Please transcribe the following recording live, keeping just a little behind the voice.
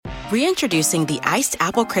Reintroducing the Iced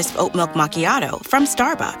Apple Crisp Oat Milk Macchiato from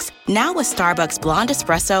Starbucks. Now with Starbucks Blonde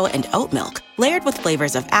Espresso and oat milk, layered with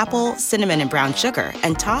flavors of apple, cinnamon, and brown sugar,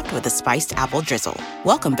 and topped with a spiced apple drizzle.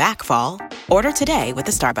 Welcome back, fall. Order today with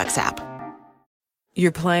the Starbucks app.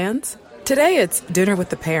 Your plans? Today it's dinner with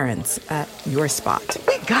the parents at your spot.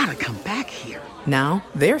 We gotta come back here. Now,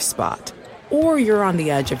 their spot. Or you're on the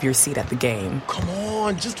edge of your seat at the game. Come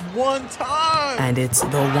on, just one time. And it's the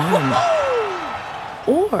one.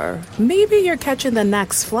 Or maybe you're catching the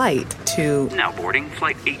next flight to... Now boarding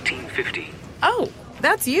flight 1850. Oh,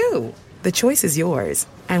 that's you. The choice is yours.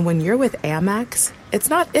 And when you're with Amex, it's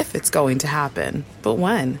not if it's going to happen, but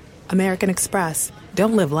when. American Express.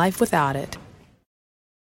 Don't live life without it.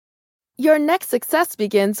 Your next success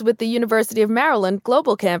begins with the University of Maryland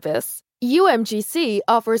Global Campus. UMGC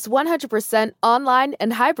offers 100% online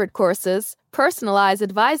and hybrid courses, personalized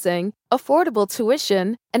advising, affordable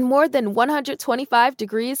tuition, and more than 125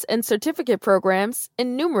 degrees and certificate programs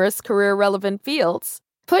in numerous career-relevant fields.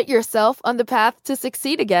 Put yourself on the path to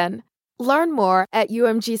succeed again. Learn more at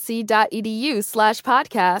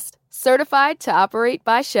umgc.edu/podcast. Certified to operate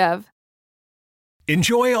by Chev.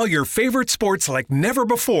 Enjoy all your favorite sports like never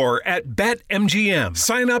before at BetMGM.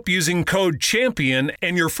 Sign up using code CHAMPION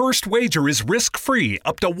and your first wager is risk-free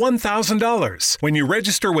up to $1,000. When you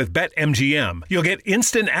register with BetMGM, you'll get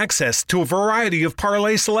instant access to a variety of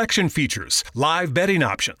parlay selection features, live betting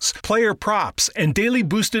options, player props, and daily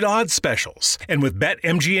boosted odds specials. And with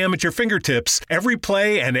BetMGM at your fingertips, every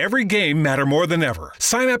play and every game matter more than ever.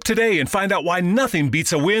 Sign up today and find out why nothing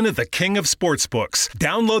beats a win at the King of Sportsbooks.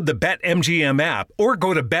 Download the BetMGM app or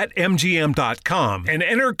go to BetMGM.com and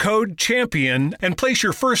enter code CHAMPION and place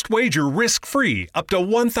your first wager risk-free up to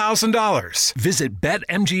 $1,000. Visit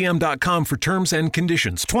BetMGM.com for terms and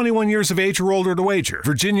conditions. 21 years of age or older to wager.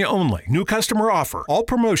 Virginia only. New customer offer. All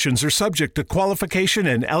promotions are subject to qualification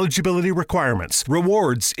and eligibility requirements.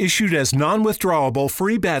 Rewards issued as non-withdrawable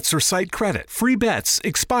free bets or site credit. Free bets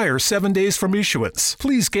expire 7 days from issuance.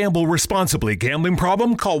 Please gamble responsibly. Gambling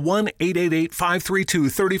problem? Call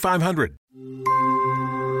 1-888-532-3500.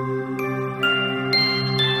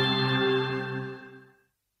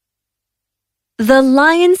 The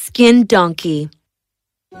Lion-Skinned Donkey.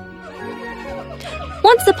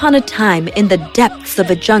 Once upon a time, in the depths of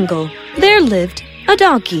a jungle, there lived a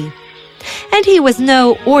donkey. And he was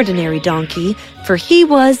no ordinary donkey, for he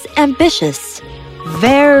was ambitious.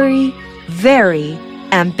 Very, very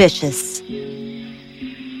ambitious.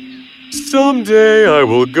 Someday I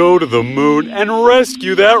will go to the moon and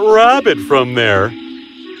rescue that rabbit from there.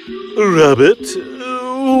 Rabbit?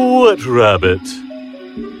 What rabbit?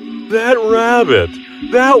 That rabbit.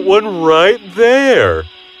 That one right there.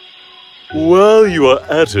 While you are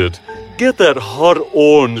at it, get that hot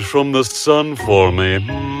orange from the sun for me.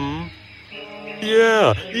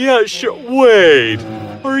 Yeah, sure. Wait,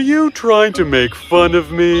 are you trying to make fun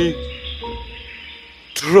of me?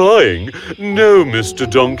 Trying? No, Mr.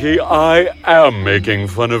 Donkey, I am making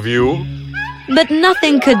fun of you. But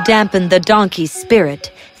nothing could dampen the donkey's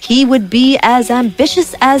spirit. He would be as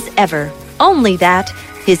ambitious as ever, only that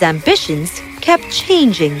his ambitions kept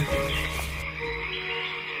changing.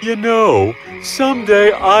 You know,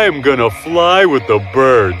 someday I am gonna fly with the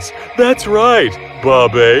birds. That's right,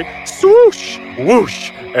 Bobby. Swoosh,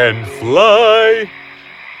 whoosh, and fly.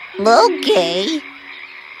 Okay.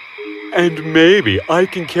 And maybe I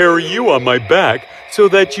can carry you on my back so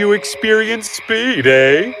that you experience speed,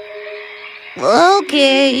 eh?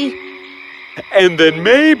 Okay. And then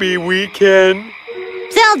maybe we can...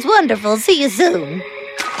 Sounds wonderful. See you soon.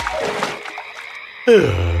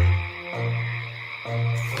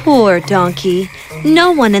 Poor donkey.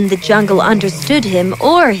 No one in the jungle understood him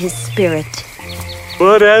or his spirit.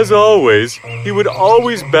 But as always, he would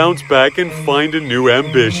always bounce back and find a new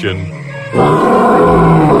ambition.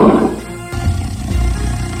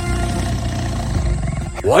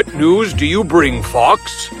 What news do you bring,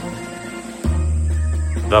 Fox?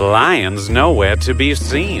 The lion's nowhere to be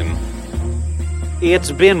seen.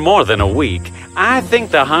 It's been more than a week. I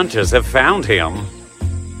think the hunters have found him.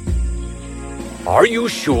 Are you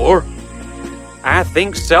sure? I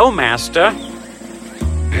think so, Master.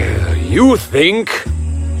 You think?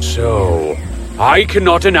 So, I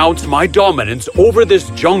cannot announce my dominance over this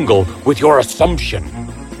jungle with your assumption.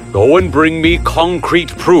 Go and bring me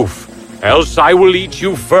concrete proof, else I will eat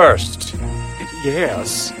you first.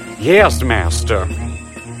 Yes, Master.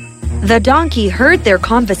 The donkey heard their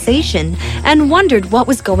conversation and wondered what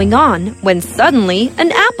was going on when suddenly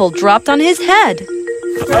an apple dropped on his head.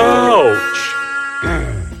 Ouch!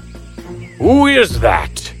 Who is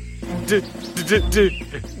that?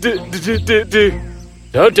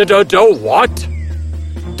 What?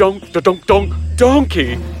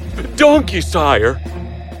 Donkey! Donkey, sire!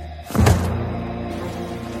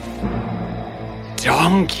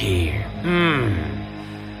 Donkey.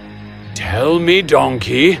 Tell me,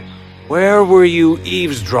 Donkey, where were you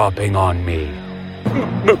eavesdropping on me?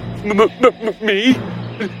 Me?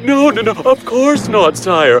 No, of course not,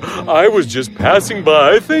 sire. I was just passing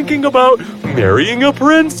by thinking about marrying a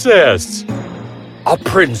princess. A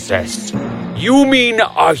princess? You mean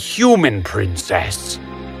a human princess?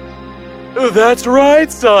 That's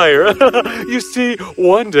right, sire. You see,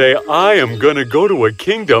 one day I am gonna go to a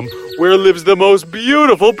kingdom where lives the most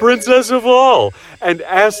beautiful princess of all and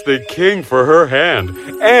ask the king for her hand.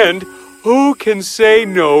 And who can say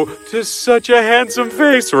no to such a handsome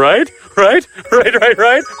face, right? Right?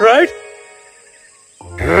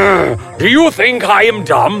 Do you think I am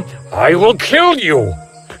dumb? I will kill you.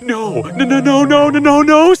 No,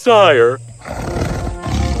 sire.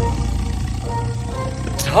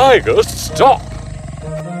 Tiger, stop!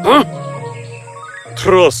 Huh?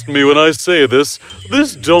 Trust me when I say this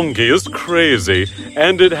donkey is crazy,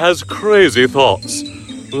 and it has crazy thoughts.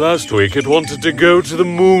 Last week it wanted to go to the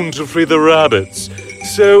moon to free the rabbits.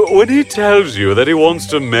 So when he tells you that he wants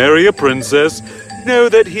to marry a princess, know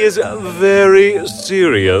that he is very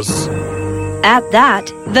serious. At that,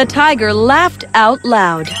 the tiger laughed out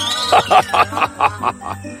loud.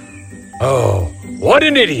 Oh, what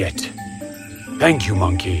an idiot! Thank you,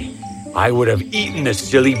 Monkey. I would have eaten this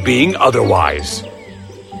silly being otherwise.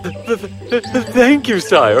 Thank you,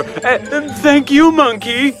 sire. Thank you,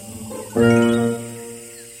 Monkey.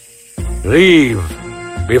 Leave,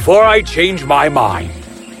 before I change my mind.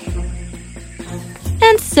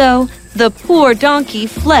 And so, the poor donkey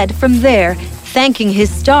fled from there, thanking his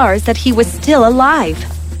stars that he was still alive.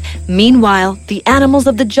 Meanwhile, the animals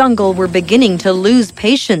of the jungle were beginning to lose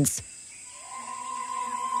patience.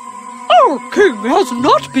 Our king has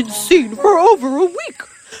not been seen for over a week.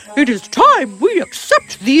 It is time we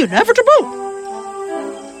accept the inevitable.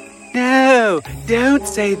 No, don't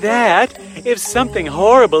say that. If something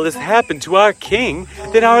horrible has happened to our king,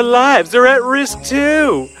 then our lives are at risk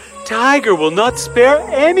too. Tiger will not spare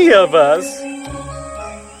any of us.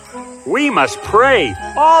 We must pray,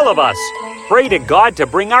 all of us. Pray to God to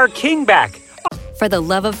bring our king back. For the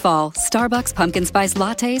love of fall, Starbucks Pumpkin Spice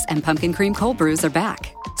Lattes and Pumpkin Cream Cold Brews are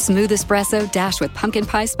back. Smooth espresso dashed with pumpkin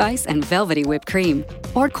pie spice and velvety whipped cream.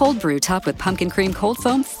 Or cold brew topped with pumpkin cream cold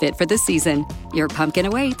foam fit for the season. Your pumpkin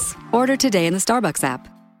awaits. Order today in the Starbucks app.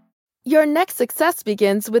 Your next success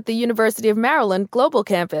begins with the University of Maryland Global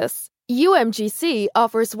Campus. UMGC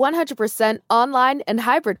offers 100% online and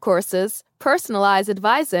hybrid courses, personalized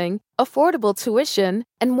advising, affordable tuition,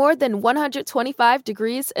 and more than 125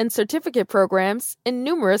 degrees and certificate programs in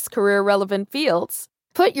numerous career-relevant fields.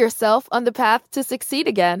 Put yourself on the path to succeed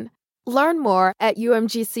again. Learn more at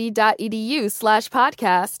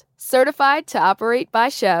umgc.edu/podcast. Certified to operate by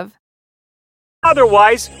Chev.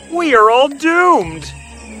 Otherwise, we are all doomed.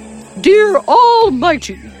 Dear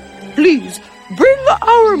Almighty, please bring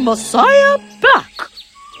our Messiah back.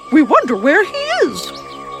 We wonder where he is.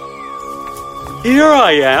 Here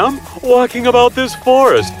I am, walking about this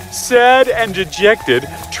forest, sad and dejected,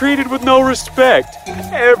 treated with no respect.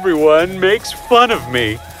 Everyone makes fun of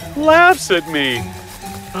me, laughs at me.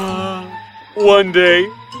 One day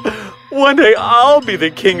I'll be the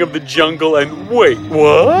king of the jungle and wait,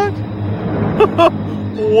 what?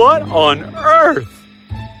 What on earth?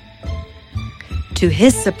 To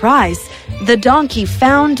his surprise, the donkey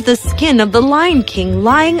found the skin of the Lion King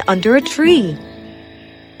lying under a tree.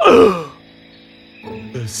 The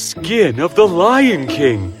skin of the Lion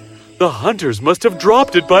King. The hunters must have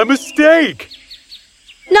dropped it by mistake.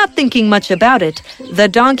 Not thinking much about it, the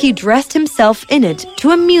donkey dressed himself in it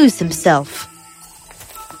to amuse himself.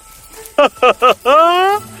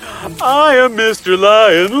 I am Mr.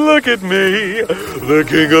 Lion, look at me. The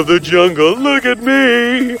king of the jungle, look at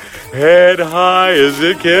me. Head high as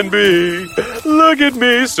it can be. Look at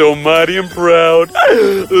me, so mighty and proud.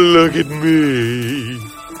 Look at me.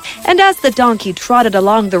 And as the donkey trotted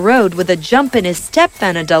along the road with a jump in his step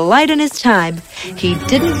and a delight in his time, he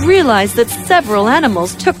didn't realize that several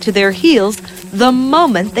animals took to their heels the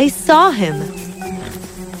moment they saw him.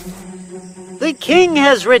 The king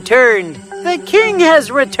has returned! The king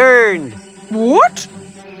has returned! What?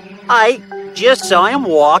 I just saw him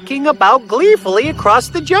walking about gleefully across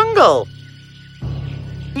the jungle.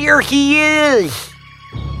 Here he is!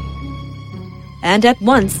 And at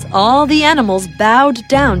once all the animals bowed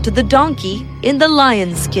down to the donkey in the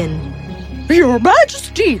lion skin. Your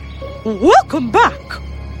Majesty, welcome back!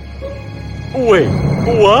 Wait,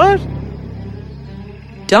 what?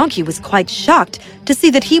 Donkey was quite shocked to see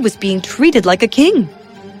that he was being treated like a king.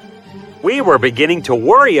 We were beginning to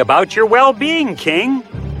worry about your well-being, King.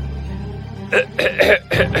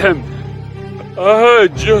 I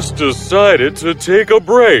just decided to take a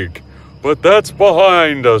break, but that's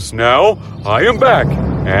behind us now. I am back,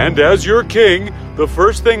 and as your king, the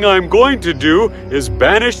first thing I'm going to do is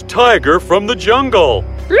banish Tiger from the jungle.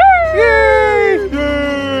 Yay!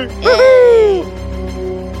 Yay!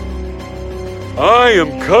 I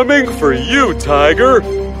am coming for you, Tiger.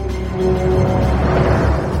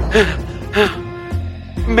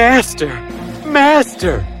 Master!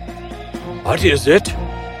 What is it?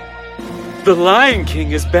 The Lion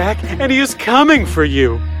King is back, and he is coming for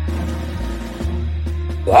you.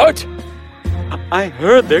 What? I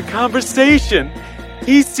heard their conversation.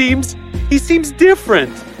 He seems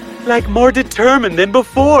different, like more determined than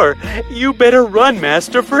before. You better run,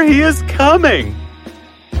 Master, for he is coming.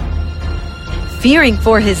 Fearing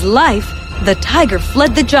for his life, the tiger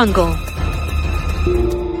fled the jungle.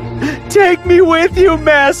 Take me with you,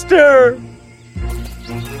 Master!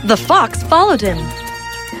 The fox followed him.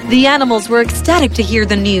 The animals were ecstatic to hear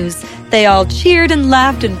the news. They all cheered and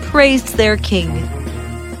laughed and praised their king.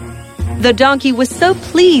 The donkey was so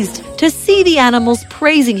pleased to see the animals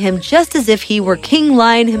praising him just as if he were King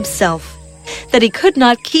Lion himself, that he could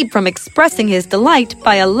not keep from expressing his delight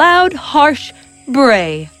by a loud, harsh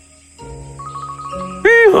bray.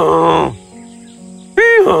 Hee-haw!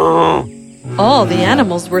 Hee-haw! All the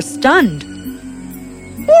animals were stunned.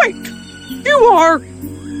 Wait!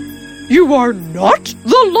 You are not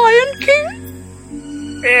the Lion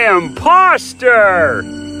King? Imposter!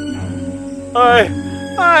 I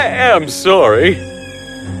am sorry.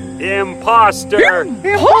 Imposter!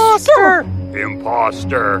 Imposter!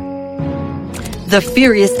 Imposter! The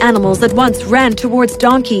furious animals at once ran towards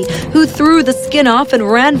Donkey, who threw the skin off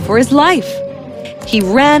and ran for his life. He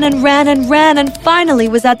ran and ran and ran and finally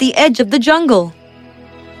was at the edge of the jungle.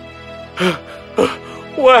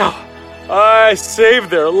 Wow, I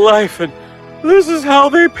saved their life, and this is how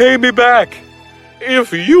they pay me back.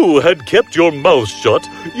 If you had kept your mouth shut,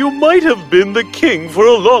 you might have been the king for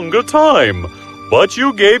a longer time. But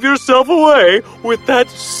you gave yourself away with that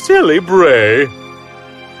silly bray.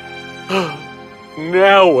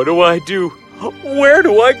 Now what do I do? Where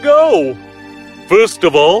do I go? First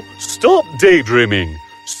of all, stop daydreaming.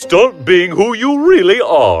 Start being who you really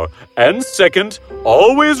are. And second,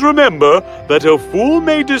 always remember that a fool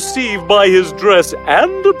may deceive by his dress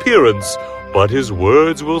and appearance, but his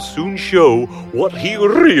words will soon show what he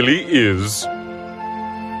really is.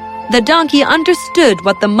 The donkey understood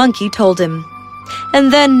what the monkey told him,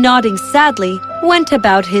 and then, nodding sadly, went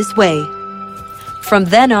about his way. From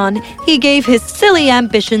then on, he gave his silly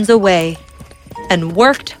ambitions away and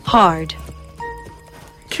worked hard.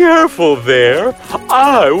 Careful there.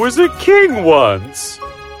 I was a king once.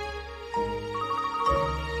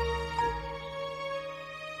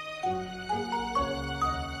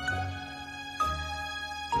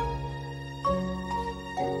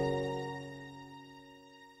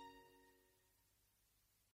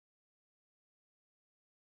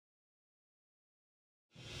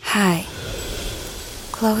 Hi.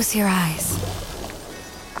 Close your eyes.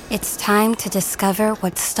 It's time to discover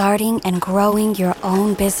what starting and growing your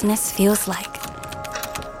own business feels like.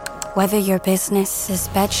 Whether your business is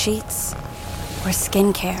bed sheets, or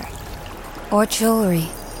skincare, or jewelry,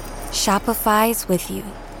 Shopify's with you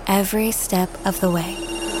every step of the way.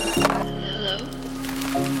 Hello?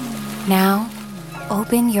 Now,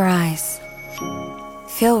 open your eyes.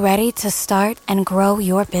 Feel ready to start and grow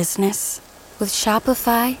your business? With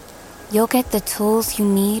Shopify, you'll get the tools you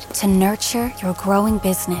need to nurture your growing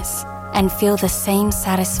business and feel the same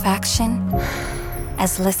satisfaction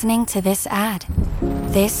as listening to this ad.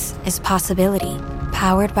 This is Possibility,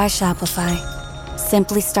 powered by Shopify.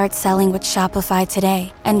 Simply start selling with Shopify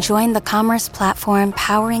today and join the commerce platform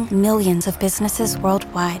powering millions of businesses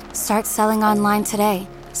worldwide. Start selling online today.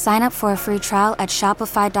 Sign up for a free trial at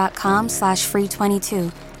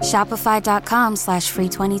shopify.com/free22.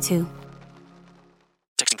 Shopify.com/free22.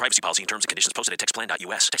 Texting privacy policy and terms and conditions posted at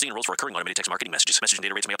textplan.us. Texting enrolls for recurring automated text marketing messages. Message and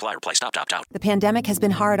data rates may apply. Reply stop, opt out. The pandemic has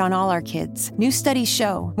been hard on all our kids. New studies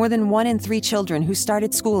show more than 1 in 3 children who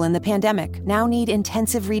started school in the pandemic now need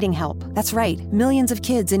intensive reading help. That's right. Millions of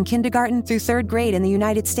kids in kindergarten through 3rd grade in the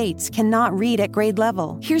United States cannot read at grade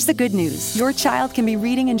level. Here's the good news. Your child can be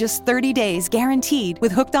reading in just 30 days, guaranteed,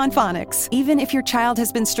 with Hooked on Phonics. Even if your child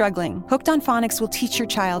has been struggling, Hooked on Phonics will teach your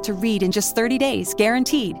child to read in just 30 days,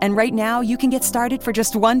 guaranteed. And right now, you can get started for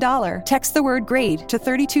just $1 $1. Text the word GRADE to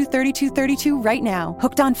 323232 right now.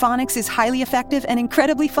 Hooked on Phonics is highly effective and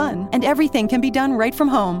incredibly fun, and everything can be done right from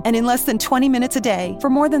home and in less than 20 minutes a day. For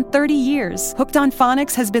more than 30 years, Hooked on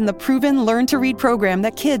Phonics has been the proven learn-to-read program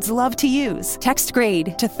that kids love to use. Text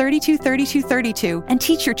GRADE to 323232 and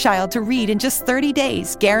teach your child to read in just 30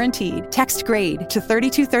 days, guaranteed. Text GRADE to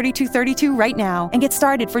 323232 right now and get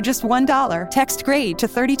started for just $1. Text GRADE to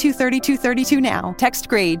 323232 now. Text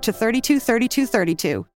GRADE to 323232.